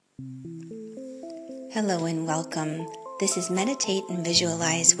Hello and welcome. This is Meditate and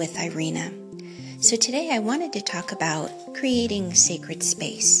Visualize with Irina. So today I wanted to talk about creating sacred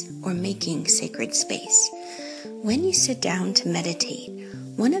space or making sacred space. When you sit down to meditate,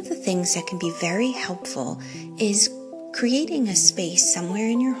 one of the things that can be very helpful is creating a space somewhere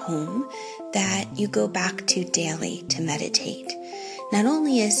in your home that you go back to daily to meditate. Not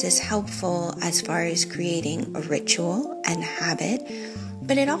only is this helpful as far as creating a ritual and habit,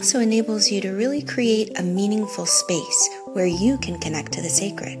 but it also enables you to really create a meaningful space where you can connect to the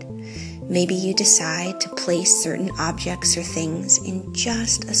sacred. Maybe you decide to place certain objects or things in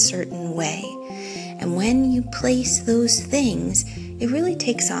just a certain way. And when you place those things, it really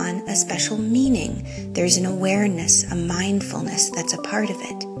takes on a special meaning. There's an awareness, a mindfulness that's a part of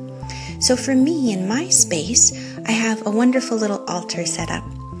it. So for me, in my space, I have a wonderful little altar set up.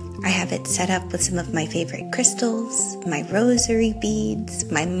 I have it set up with some of my favorite crystals, my rosary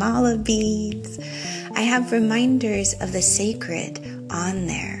beads, my mala beads. I have reminders of the sacred on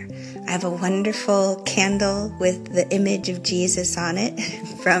there. I have a wonderful candle with the image of Jesus on it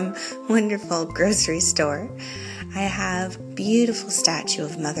from a wonderful grocery store. I have a beautiful statue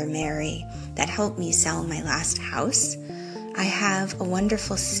of Mother Mary that helped me sell my last house. I have a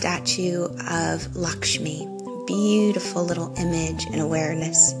wonderful statue of Lakshmi, beautiful little image and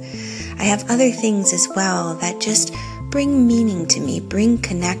awareness. I have other things as well that just bring meaning to me, bring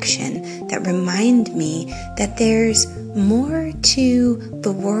connection, that remind me that there's more to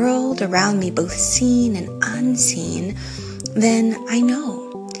the world around me, both seen and unseen, than I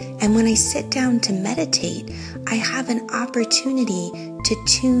know. And when I sit down to meditate, I have an opportunity to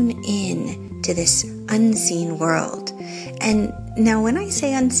tune in to this unseen world. And now when I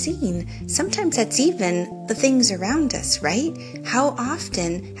say unseen, sometimes that's even the things around us, right? How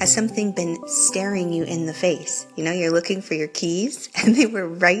often has something been staring you in the face? You know, you're looking for your keys and they were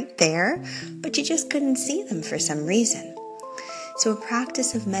right there, but you just couldn't see them for some reason. So a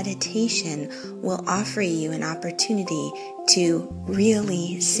practice of meditation will offer you an opportunity to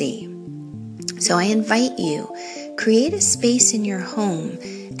really see. So I invite you, create a space in your home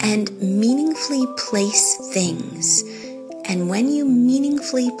and meaningfully place things. And when you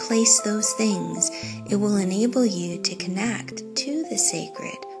meaningfully place those things, it will enable you to connect to the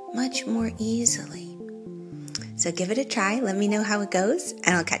sacred much more easily. So give it a try. Let me know how it goes,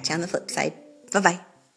 and I'll catch you on the flip side. Bye-bye.